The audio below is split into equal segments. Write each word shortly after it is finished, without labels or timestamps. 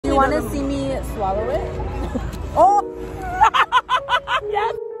want to see me swallow it? Oh!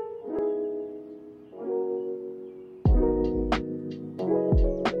 Yes!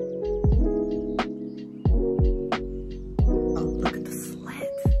 Oh, look at the slit.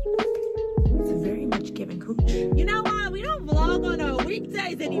 It's very much giving cooch. You know what? We don't vlog on our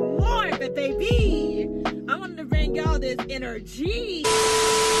weekdays anymore, but baby, I wanted to bring y'all this energy.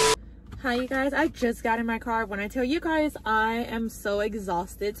 Hi you guys, I just got in my car. When I tell you guys I am so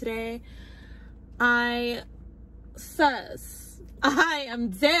exhausted today, I am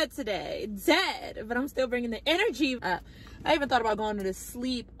dead today, dead, but I'm still bringing the energy. I even thought about going to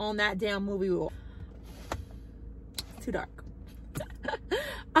sleep on that damn movie. Too dark.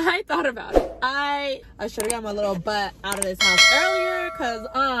 I thought about it. I should have got my little butt out of this house earlier because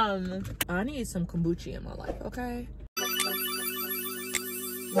I need some kombucha in my life, okay?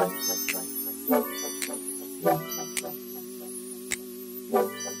 I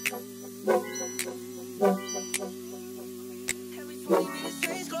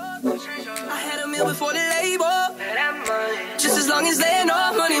had a meal before the label. Just as long as they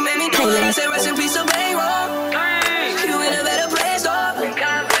know money made me know that I say rest in peace to bankroll. You in a better place, though.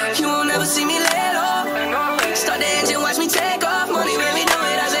 You won't never see me let off. Start the engine, watch me take off. Money made me do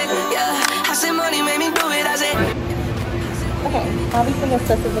it. I said, yeah. I said money made me do it. I said. Okay, obviously my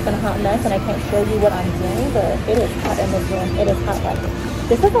stuff is looking a hot mess and I can't show you what I'm doing, but it is hot in this room. It is hot like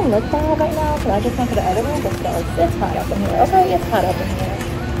this. Doesn't look bad right now because I just went to the other room, but still, it's hot up in here. Okay, it's hot up in here.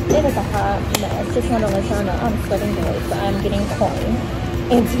 It is a hot mess. Just want to let y'all know I'm sweating bullets. So I'm getting coin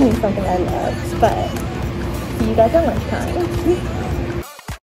and doing something I love. But see you guys at lunchtime.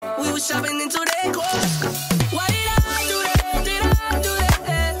 We were shopping until they closed. Why did I do that? Did I do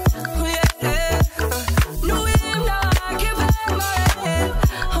that? Oh, yeah. No, him now I give back my head.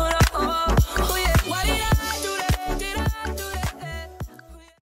 Oh, no, oh, yeah. Why did I do that? Did I do that?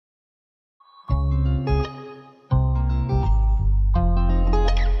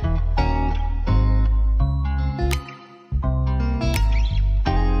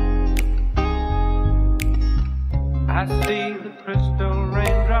 I see the crystal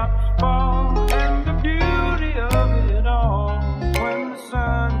raindrops fall and the beauty of it all when the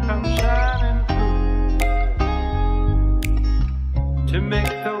sun comes shining through to make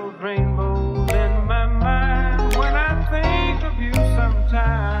those rainbows in my mind when I think of you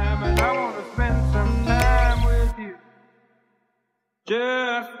sometime, and I want to spend some time with you,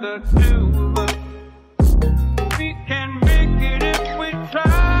 just the two of us. We can make it if we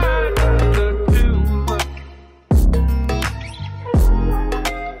try.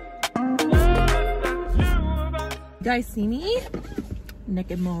 You guys see me?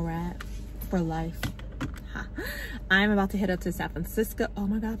 Naked mole rat for life. Ha. I'm about to head up to San Francisco. Oh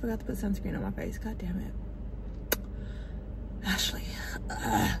my god, I forgot to put sunscreen on my face. God damn it. Ashley.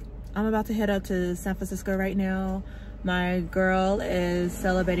 I'm about to head up to San Francisco right now. My girl is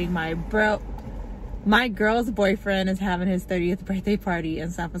celebrating my girl's boyfriend is having his 30th birthday party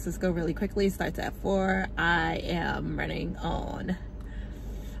in San Francisco really quickly. It starts at 4. I am running on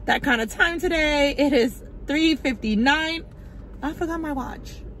that kind of time today. It is 3:59. I forgot my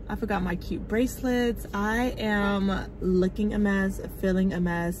watch. I forgot my cute bracelets. I am looking a mess, feeling a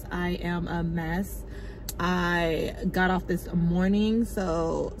mess. I am a mess. I got off this morning,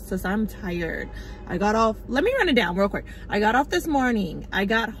 so since I'm tired, I got off. Let me run it down real quick. I got off this morning. I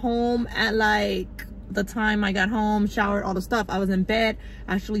got home at like the time I got home, showered, all the stuff. I was in bed,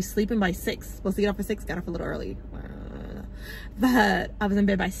 actually sleeping by 6. Supposed to get up at 6, got up a little early. But I was in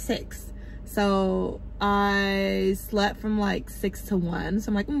bed by 6. So I slept from like 6 to 1. So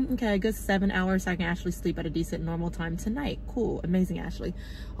I'm like, okay, a good 7 hours so I can actually sleep at a decent normal time tonight. Cool, amazing, Ashley.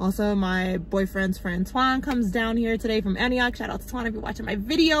 Also, my boyfriend's friend Twan comes down here today from Antioch. Shout out to Twan if you're watching my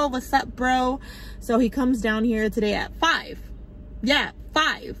video. What's up, bro? So he comes down here today at 5. Yeah,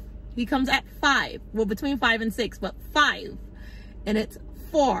 5. He comes at 5. Well, between 5 and 6, but 5. And it's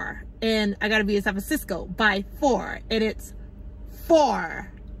 4. And I gotta be in San Francisco by 4. And it's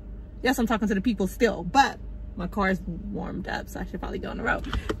 4. Yes, I'm talking to the people still, but my car is warmed up, so I should probably go on the road.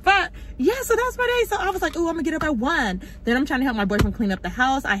 But yeah, so that's my day. So I was like, oh, I'm gonna get up at 1. Then I'm trying to help my boyfriend clean up the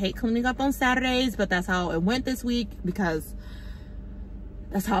house. I hate cleaning up on Saturdays, but that's how it went this week because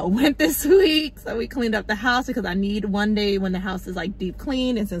that's how it went this week. So we cleaned up the house because I need one day when the house is like deep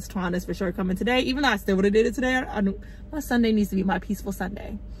clean. And since Twan is for sure coming today, even though I still would have did it today, my Sunday needs to be my peaceful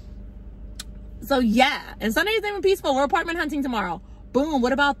Sunday. So yeah, and Sunday isn't even peaceful. We're apartment hunting tomorrow. Boom,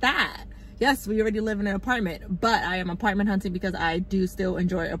 what about that? Yes, we already live in an apartment, but I am apartment hunting because I do still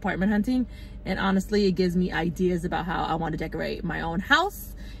enjoy apartment hunting. And honestly, it gives me ideas about how I want to decorate my own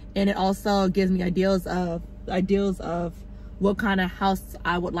house. And it also gives me ideas of what kind of house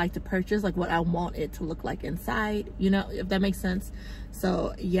I would like to purchase, like what I want it to look like inside, you know, if that makes sense.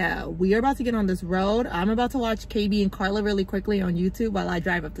 So yeah, we are about to get on this road. I'm about to watch KB and Carla really quickly on YouTube while I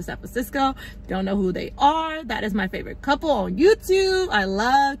drive up to San Francisco. Don't know who they are. That is my favorite couple on YouTube. I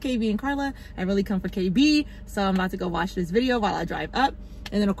love KB and Carla. I really come for KB. So I'm about to go watch this video while I drive up.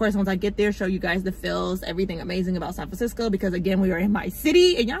 And then of course, once I get there, show you guys the feels, everything amazing about San Francisco, because again, we are in my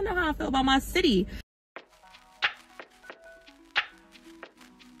city and y'all know how I feel about my city.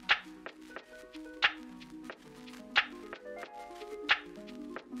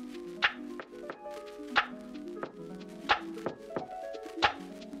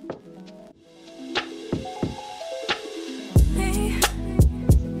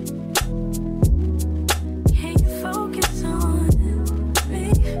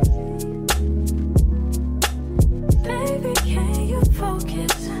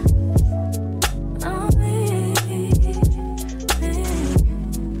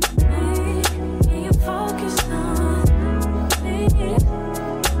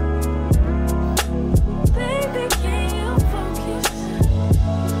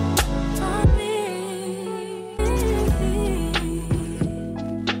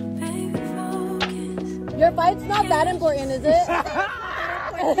 Your fight's not that important, is it?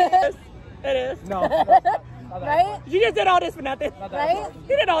 It is. No. Right? You just did all this for nothing. Right?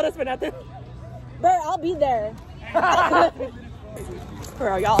 You did all this for nothing. Bro, I'll be there.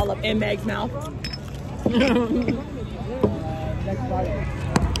 Girl, y'all all up in Meg's mouth.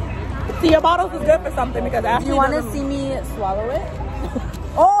 See, your bottles is good for something because Ashley You want to see me swallow it?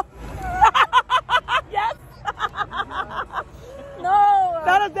 Oh! Yes! No!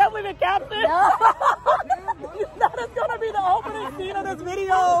 That is definitely the caption. No. That is gonna be the opening scene of this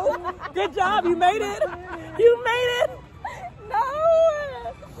video. Good job, you made it. You made it.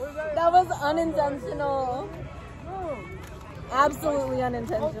 No! That was unintentional. Absolutely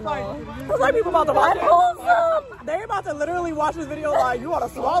unintentional. Looks like people about to watch I'm it. wholesome. They about to literally watch this video like, you want to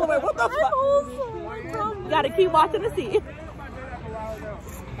swallow it? What the I'm fuck? wholesome. You gotta keep watching to see.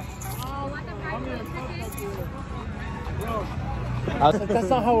 That's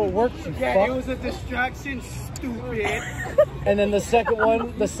not how it works, you Yeah, fuck. it was a distraction, stupid. And then the second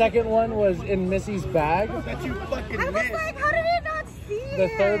one was in Missy's bag. That you fucking missed. How did it not see The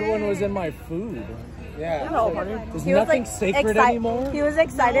third one was in my food. Yeah. There's nothing sacred anymore. He was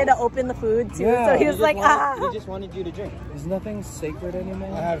excited to open the food too, Yeah. so he was like, ah. He just wanted you to drink. There's nothing sacred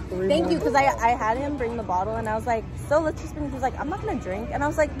anymore. I have 3 Thank more. you, because I had him bring the bottle and I was like, so let's just finish. He's like, I'm not gonna drink. And I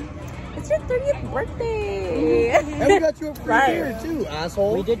was like, it's your 30th birthday. And we got you a free beer too,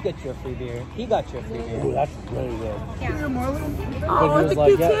 asshole. We did get you a free beer. He got you a free beer. Ooh, that's really good. Here, Marlon. Oh, But it's he a was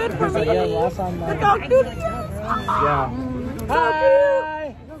cute like, kid he for was like, me. yeah, last time. Look how cute he is.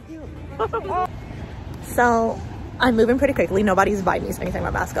 Hi. So I'm moving pretty quickly. Nobody's biting me, so I can take my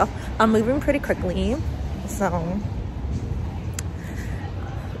mask off. I'm moving pretty quickly. So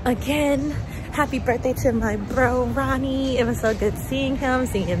again, happy birthday to my bro Ronnie. It was so good seeing him,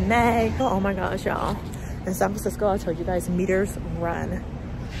 seeing Meg. Oh my gosh, y'all. In San Francisco, I told you guys, meters run.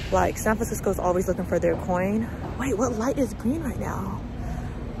 Like, San Francisco is always looking for their coin. Wait, what light is green right now?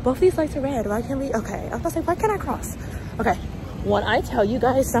 Both these lights are red. Why can't we? Okay, I was gonna say, why can't I cross? Okay, when I tell you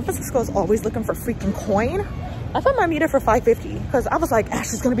guys, San Francisco is always looking for freaking coin. I found my meter for $5.50 because I was like,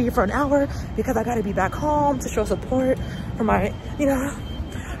 Ashley's gonna be here for an hour because I gotta be back home to show support for my, you know,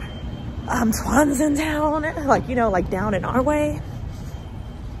 twins in town, like, you know, like down in our way.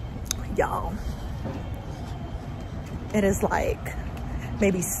 Y'all, it is like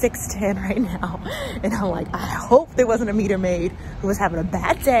maybe 6:10 right now, and I'm like, I hope there wasn't a meter maid who was having a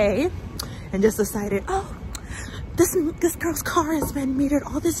bad day and just decided, oh, this girl's car has been metered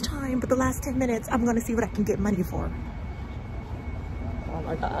all this time, but the last 10 minutes I'm gonna see what I can get money for. Oh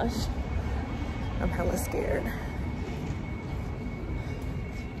my gosh, I'm hella scared.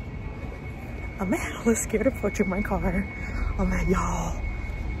 I'm hella scared of approaching my car. I'm like, y'all,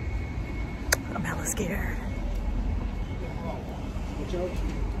 I'm hella scared.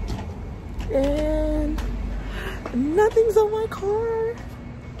 And nothing's on my car.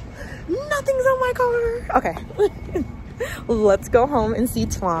 Nothing's on my car. Okay, let's go home and see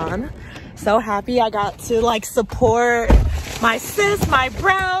Twan. So happy I got to like support my sis, my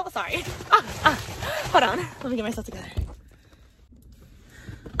bro. Sorry. Hold on, let me get myself together.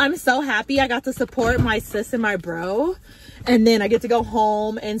 I'm so happy I got to support my sis and my bro, and then I get to go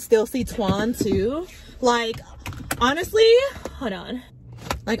home and still see Twan too. Like, honestly, hold on.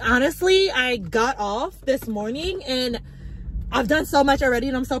 Like, honestly, I got off this morning and I've done so much already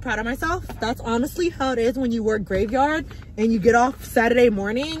and I'm so proud of myself. That's honestly how it is when you work graveyard and you get off Saturday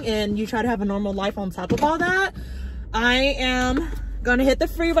morning and you try to have a normal life on top of all that. I am gonna hit the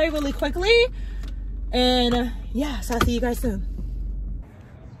freeway really quickly. And yeah, so I'll see you guys soon.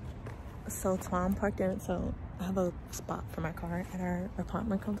 So Tom parked in, so I have a spot for my car at our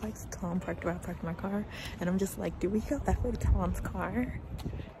apartment complex. Tom parked where I parked my car. And I'm just like, do we go F with Tom's car?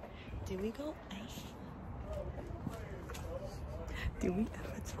 Do we go F? Do we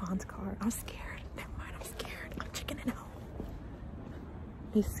F with Tom's car? I'm scared. Never mind, I'm scared. I'm chickening out.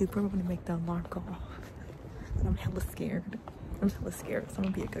 He's super gonna make the alarm go off. I'm hella scared. I'm hella scared. So I'm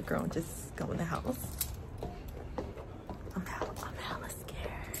gonna be a good girl and just go in the house. I'm hella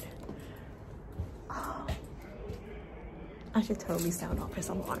scared. Oh. I should totally sound off his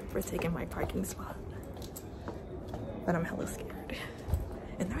alarm for taking my parking spot. But I'm hella scared.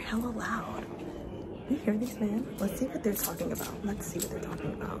 And they're hella loud. You hear these men? Let's see what they're talking about. Let's see what they're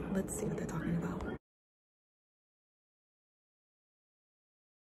talking about. Let's see what they're talking about.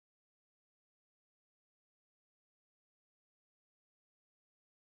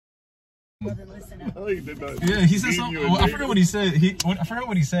 Yeah, he said something. Well, I forgot what he said. I forgot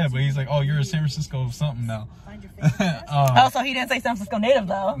what he said, but he's like, "Oh, you're a San Francisco something now." Oh, so he didn't say San Francisco native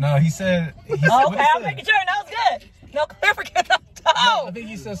though. No, he said. Okay, I'm making sure. That was good. No, clear forget the toe. No, I think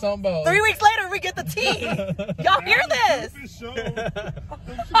he said something about 3 weeks later we get the tea. Y'all hear this?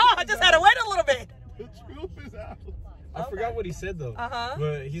 Oh, I just had to wait a little bit. The truth is out. I forgot what he said though.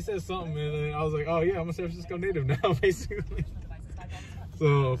 But he said something, and then I was like, "Oh yeah, I'm a San Francisco native now," basically.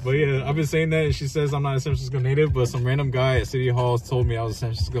 So, but yeah, I've been saying that, and she says I'm not a San Francisco native, but some random guy at City Hall told me I was a San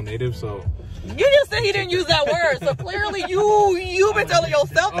Francisco native, so. You just said he didn't use that word, so clearly you've been telling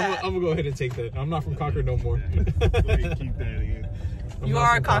yourself that. I'm gonna go ahead and take that. I'm not from Concord no more. Keep that in. You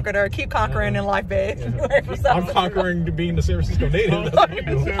are a conqueror. Keep conquering in life, babe. Yeah. I'm conquering to being the San Francisco native.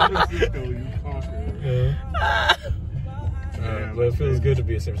 San Francisco, you conquer. Yeah. But it feels good to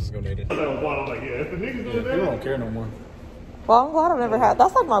be a San Francisco native. They don't care no more. Well, I'm glad I've never had.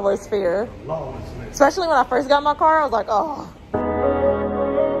 That's like my worst fear. Especially when I first got my car, I was like, oh.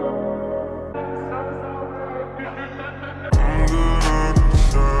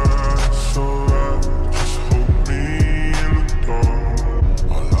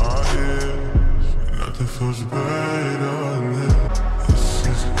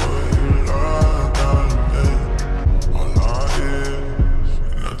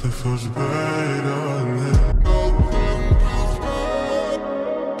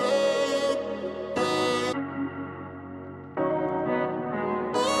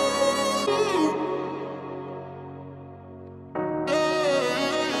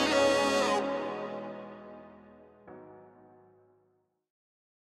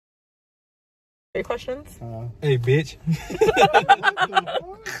 Any questions? Hey, bitch.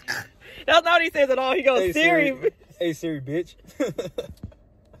 That's not what he says at all. He goes, hey, Siri. Hey, Siri, bitch.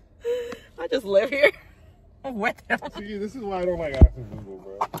 I just live here. I'm with him. See, this is why I don't like asking Google,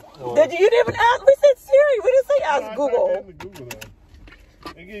 bro. Did you didn't even ask? We said Siri. We didn't say ask Google.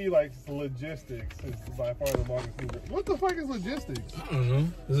 They give you like logistics. It's by far the longest. What the fuck is logistics? I don't know.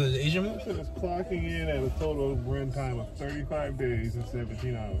 Is it Asian? This is clocking in at a total run time of 35 days and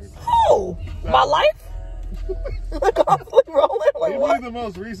 17 hours. Oh, my life? Like constantly rolling. Like what? The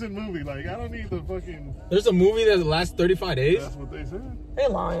most recent movie. Like I don't need the fucking. There's a movie that lasts 35 days. That's what they said. They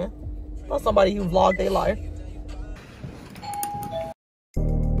lying. Not somebody who vlogged their life.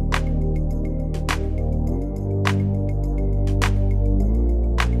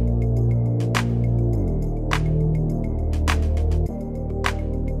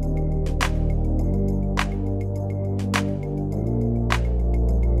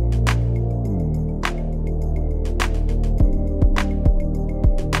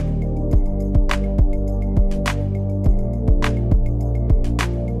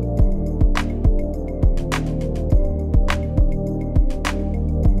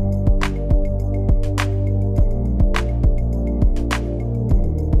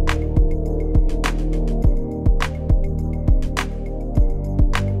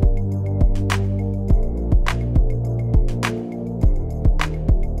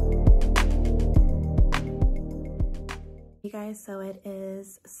 So it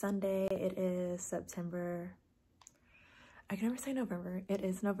is Sunday. It is September. I can never say November. It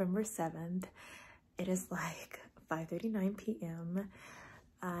is November 7th. It is like 5:39 p.m.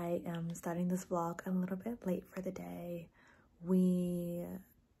 I am starting this vlog a little bit late for the day. We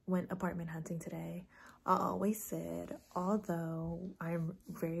went apartment hunting today. I always said, although I'm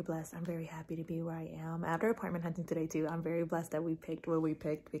very blessed, I'm very happy to be where I am. After apartment hunting today too, I'm very blessed that we picked what we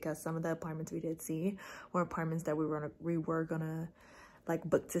picked, because some of the apartments we did see were apartments that we were gonna like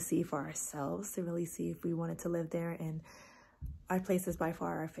book to see for ourselves, to really see if we wanted to live there. And Our place is by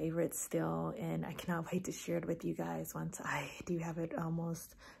far our favorite still, and I cannot wait to share it with you guys once I do have it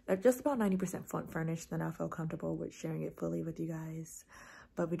almost just about 90% furnished. Then I'll feel comfortable with sharing it fully with you guys.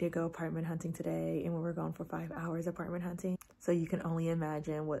 But we did go apartment hunting today, and we were gone for 5 hours apartment hunting. So you can only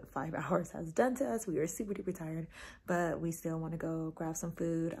imagine what 5 hours has done to us. We were super duper tired, but we still want to go grab some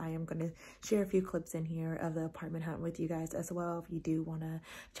food. I am going to share a few clips in here of the apartment hunt with you guys as well. If you do want to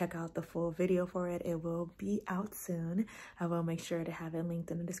check out the full video for it, it will be out soon. I will make sure to have it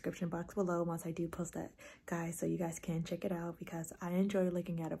linked in the description box below once I do post that, guys, so you guys can check it out, because I enjoy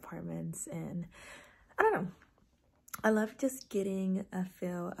looking at apartments, and I don't know. I love just getting a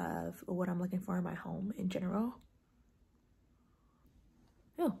feel of what I'm looking for in my home in general.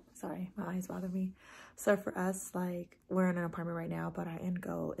 Oh, sorry, my eyes bother me. So for us, like, we're in an apartment right now, but our end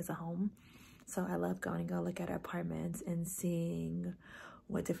goal is a home. So I love going to go look at apartments and seeing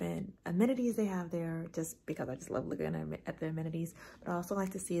what different amenities they have there, just because I just love looking at the amenities. But I also like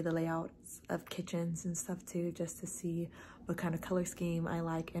to see the layouts of kitchens and stuff too, just to see what kind of color scheme I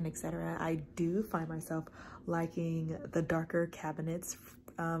like and etc. I do find myself liking the darker cabinets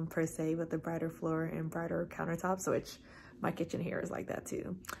per se, with the brighter floor and brighter countertops, which my kitchen here is like that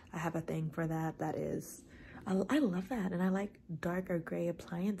too. I have a thing for that. That is, I love that, and I like dark or gray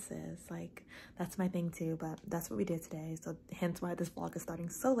appliances. Like, that's my thing too. But that's what we did today, so hence why this vlog is starting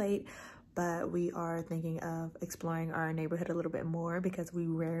so late. But we are thinking of exploring our neighborhood a little bit more, because we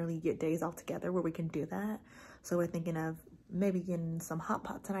rarely get days off together where we can do that. So we're thinking of maybe getting some hot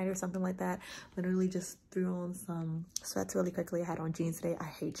pot tonight or something like that. Literally just threw on some sweats really quickly. I had on jeans today. I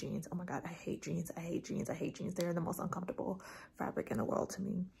hate jeans. Oh my god, I hate jeans. I hate jeans. I hate jeans. They're the most uncomfortable fabric in the world to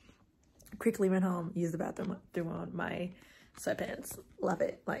me. Quickly went home, used the bathroom, threw on my sweatpants. Love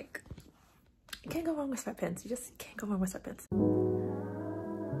it. Like, you can't go wrong with sweatpants. You just can't go wrong with sweatpants.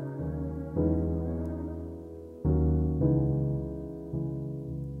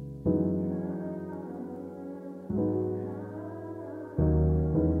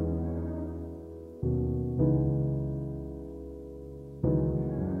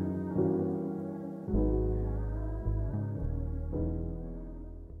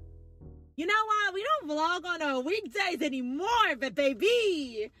 You know what? We don't vlog on weekdays anymore, but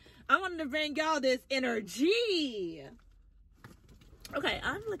baby, I wanted to bring y'all this energy. Okay,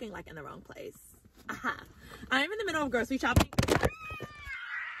 I'm looking like in the wrong place. Aha. I'm in the middle of grocery shopping.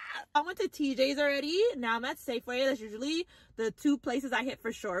 I went to TJ's already. Now I'm at Safeway. That's usually the two places I hit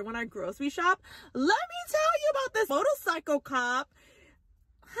for sure when I grocery shop. Let me tell you about this motorcycle cop.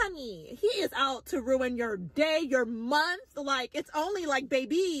 Honey, he is out to ruin your day, your month. Like, it's only like,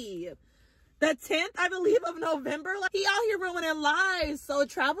 baby, the 10th, I believe, of November. Like, he out here ruining lives. So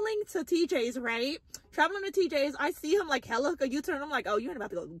traveling to TJ's, right? Traveling to TJ's, I see him like hella hook a U-turn. I'm like, oh, you ain't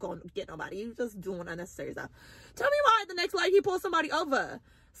about to go get nobody. You just doing unnecessary stuff. Tell me why the next light he pulls somebody over.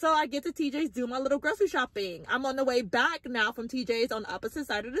 So I get to TJ's, do my little grocery shopping. I'm on the way back now from TJ's on the opposite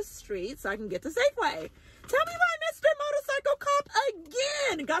side of the street so I can get to Safeway. Tell me why Mr. Motorcycle Cop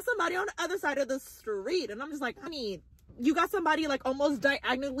again got somebody on the other side of the street. And I'm just like, honey, you got somebody like almost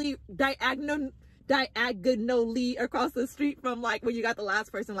diagonally across the street from like where you got the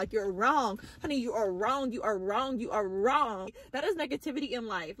last person. Like, you're wrong, honey. You are wrong. You are wrong. You are wrong. That is negativity in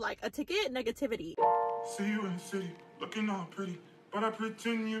life. Like, a ticket, negativity. See you in the city, looking all pretty, but I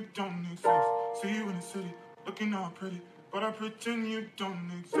pretend you don't exist. See you in the city, looking all pretty, but I pretend you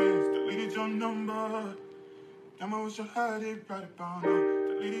don't exist. Deleted your number. Damn, I wish I had it right about now.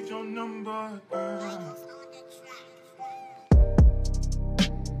 Deleted your number.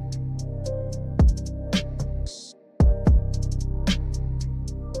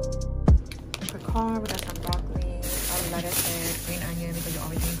 We got some broccoli, a lettuce, green onion, because you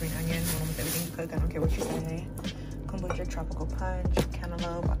always need green onion when almost everything's cooked. I don't care what you say. Kombucha, tropical punch,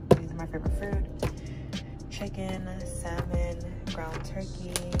 cantaloupe. These are my favorite fruit. Chicken, salmon, ground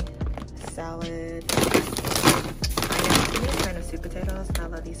turkey, salad. I'm a fan of sweet potatoes, and I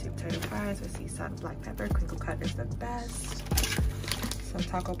love these sweet potato fries with seaside black pepper. Crinkle cut is the best. Some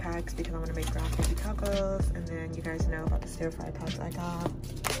taco packs because I want to make ground turkey tacos. And then you guys know about the stir fry packs I got.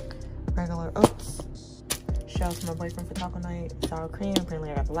 Regular oats, shells from my boyfriend for taco night, sour cream. Apparently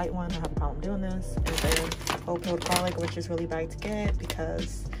I got the light one. I have a problem doing this. And then whole peeled garlic, which is really bad to get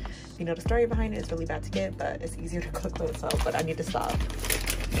because you know the story behind it. It's really bad to get, but it's easier to cook with itself. But I need to stop,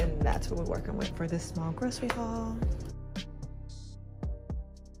 and that's what we're working with for this small grocery haul.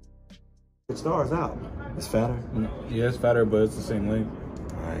 It stars out. It's fatter. Yeah, it's fatter, but it's the same length.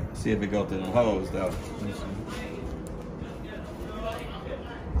 All right. See if it goes through the holes though.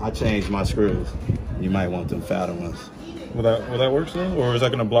 I changed my screws. You might want them fatter ones. Will that work still? Or is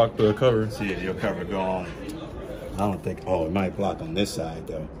that gonna block the cover? See if your cover go on. I don't think. Oh, it might block on this side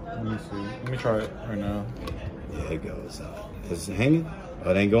though. Let me see. Let me try it right now. Yeah, it goes. Is it hanging?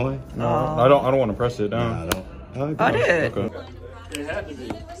 Oh, it ain't going? No, I don't want to press it down. No, I don't. Oh, I did. Okay. It had to be.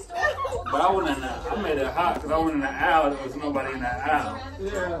 But I went in the, I made it hot because I went in the aisle. There was nobody in the aisle.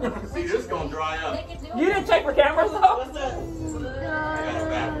 Yeah. See, this is gonna dry up. You didn't check for cameras though? I got a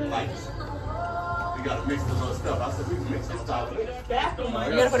bad lights. We gotta mix the little stuff. I said we can mix this stuff. You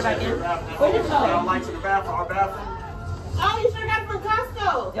gotta put it back in. Where's your phone? Lights in the bathroom, our bathroom. Oh, you should have got it from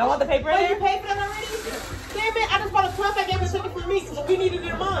Costco. Y'all want the paper in Oh, there? you paid for that already? Damn it, I just bought a 12-pack and took it for me because we needed it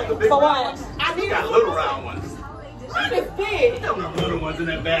in mine. The big For what? round ones? I We needed got little round ones. Mine is big. There were little ones in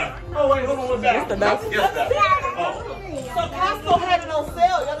that bathroom. Oh, wait, hold on, what's that? That's the best. Yes, that. Oh. So Costco had it on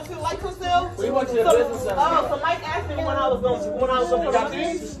sale. Y'all just see the lights on sale? We went to the business center. Oh, so Mike asked me when I was going to put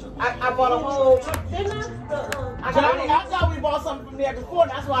these. I bought a whole, didn't I? I thought we bought something from there before.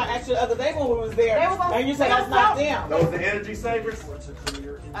 That's why I asked you the other day when we was there. And you said that's not them. Those the energy savers?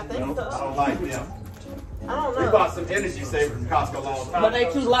 I think No, so. I don't like them. I don't We know. bought some energy savers from Costco a long time But they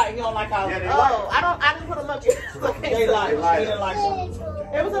ago. too light. You don't like how. Yeah, they Oh, I didn't put them up yet. They light. light. You didn't like them.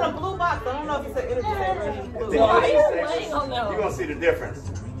 It was in a blue box. I don't know if it's an energy saver. It's blue. The Why energy you savers, laying on those? you're gonna see the difference.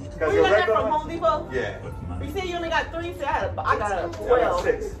 Where you got that from, Home Depot? Yeah. You said you only got 3? See, I got a 12. I got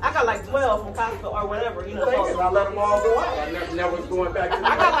 6. I got like 12 from Costco or whatever, you know. I let them all go out. I never was going back to the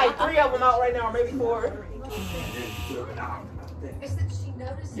I got like 3 of them out right now, or maybe 4.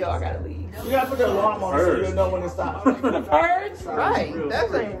 Yo, I gotta leave. You gotta put the alarm on so you'll know when to stop. The purge? Right.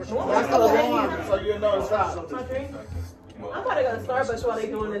 That's ain't normal. That's the alarm so you'll know to stop. I'm about to go to Starbucks while they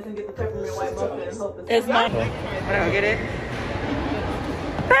doing this and get the peppermint white muffin and hope It's mine. Wanna go get it?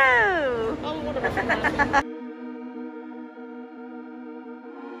 Boo!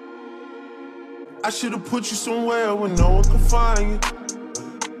 I should've put you somewhere where no one can find you.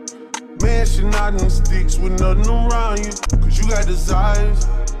 Mansion out in the sticks with nothing around you. Cause you got desires.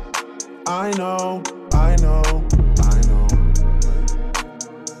 I know, I know, I know.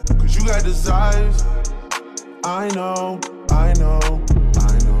 Cause you got desires. I know, I know,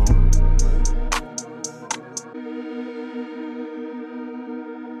 I know.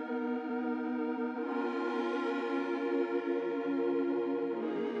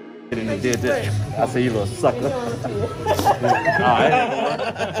 And he did this. I said, you little sucker.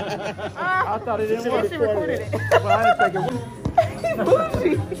 I thought it didn't work. She recorded it. Well, I didn't think it would.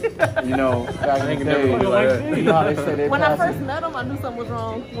 You know, back in the day, you know how they say they When I first met him, I knew something was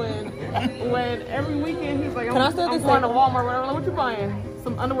wrong. When every weekend he's like, I'm going to Walmart, whatever. Like, what you buying?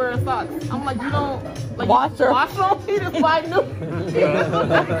 Some underwear and socks. I'm like, you don't like wash them? He just buy new. He just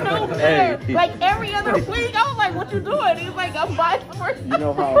like new pair. Like every other week, I was like, what you doing? He's like, I'm buying for you. You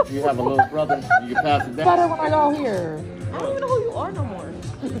know how if you have a little brother, you can pass it down. Better when I go here. I don't even know who you are no more.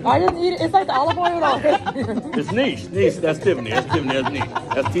 I just eat it. It's like the olive oil on it. It's niche. Niche, that's Tiffany. That's Tiffany, that's niche.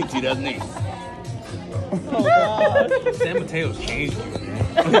 That's TT, that's niche. Oh, God. San Mateo's changed you, man.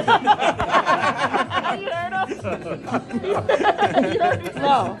 You heard him?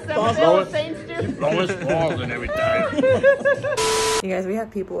 No. San Mateo changed you? Blowing squalls and everything. You guys, we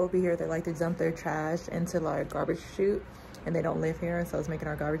have people over here that like to dump their trash into our garbage chute, and they don't live here, and so it's making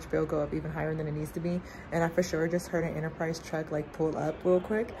our garbage bill go up even higher than it needs to be. And I for sure just heard an Enterprise truck like pull up real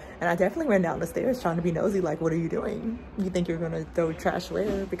quick, and I definitely went down the stairs trying to be nosy, like, what are you doing? You think you're gonna throw trash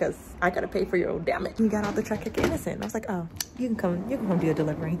where? Because I gotta pay for your own damage. You got out the truck like innocent. And I was like, oh, you can come do a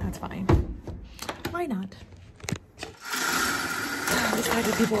delivery. That's fine. Why not? Let's try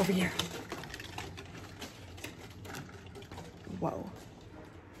the people over here. Whoa.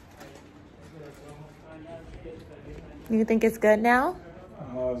 You think it's good now?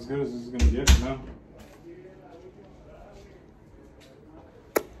 As good as it's gonna get now.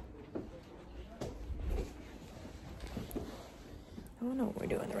 I don't know what we're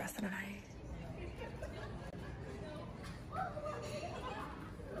doing the rest of the night.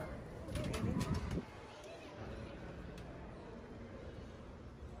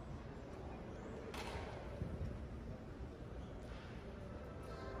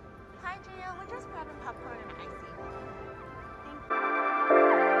 Hi, Gio. We're just grabbing popcorn and icy.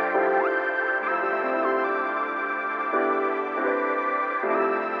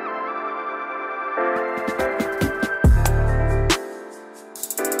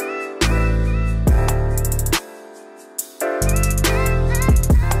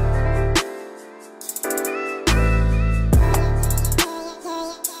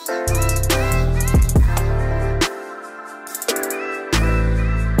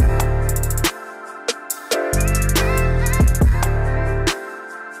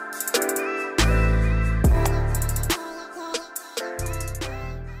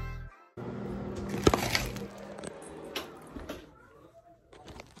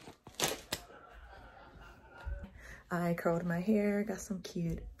 curled my hair, got some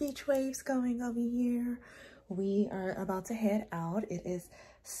cute beach waves going over here. We are about to head out. It is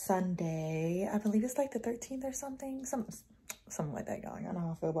Sunday. I believe it's like the 13th or something. Something like that, y'all. I know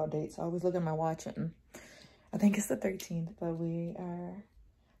how I feel about dates. I always look at my watch and I think it's the 13th, but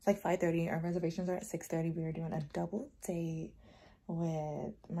it's like 5:30. Our reservations are at 6:30. We are doing a double date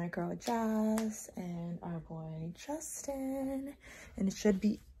with my girl Jazz and our boy Justin. And it should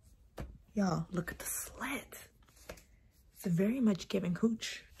be, y'all, look at the slit. It's very much giving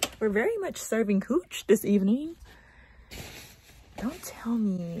hooch. We're very much serving hooch this evening. Don't tell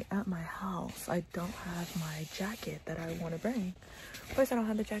me at my house I don't have my jacket that I want to bring. Of course I don't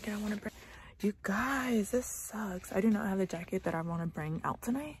have the jacket I want to bring. You guys, this sucks. I do not have the jacket that I want to bring out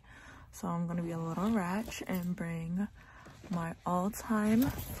tonight. So I'm going to be a little ratch and bring my all-time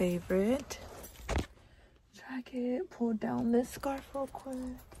favorite jacket. Pull down this scarf real quick.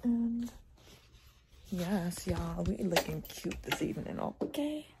 And yes, y'all, we looking cute this evening,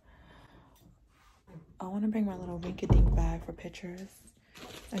 okay? I want to bring my little rinky-dink bag for pictures.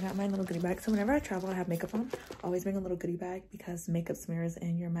 I got my little goodie bag. So whenever I travel, I have makeup on. I always bring a little goodie bag because makeup smears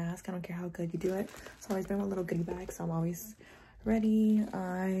in your mask. I don't care how good you do it. So I always bring a little goodie bag. So I'm always ready.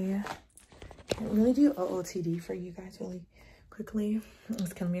 I can't really do OOTD for you guys really quickly.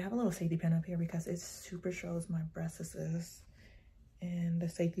 It's killing me. I have a little safety pin up here because it super shows my breasts. And the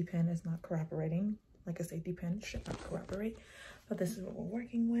safety pin is not cooperating. Like a safety pin should not cooperate. But this is what we're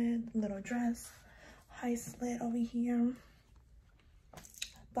working with. Little dress. High slit over here.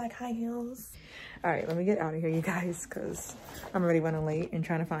 Black high heels. All right, let me get out of here, you guys, because I'm already running late and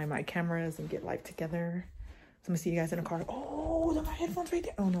trying to find my cameras and get life together. So I'm gonna see you guys in the car. Oh, they're my headphones right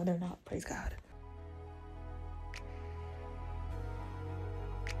there. Oh no, they're not. Praise God.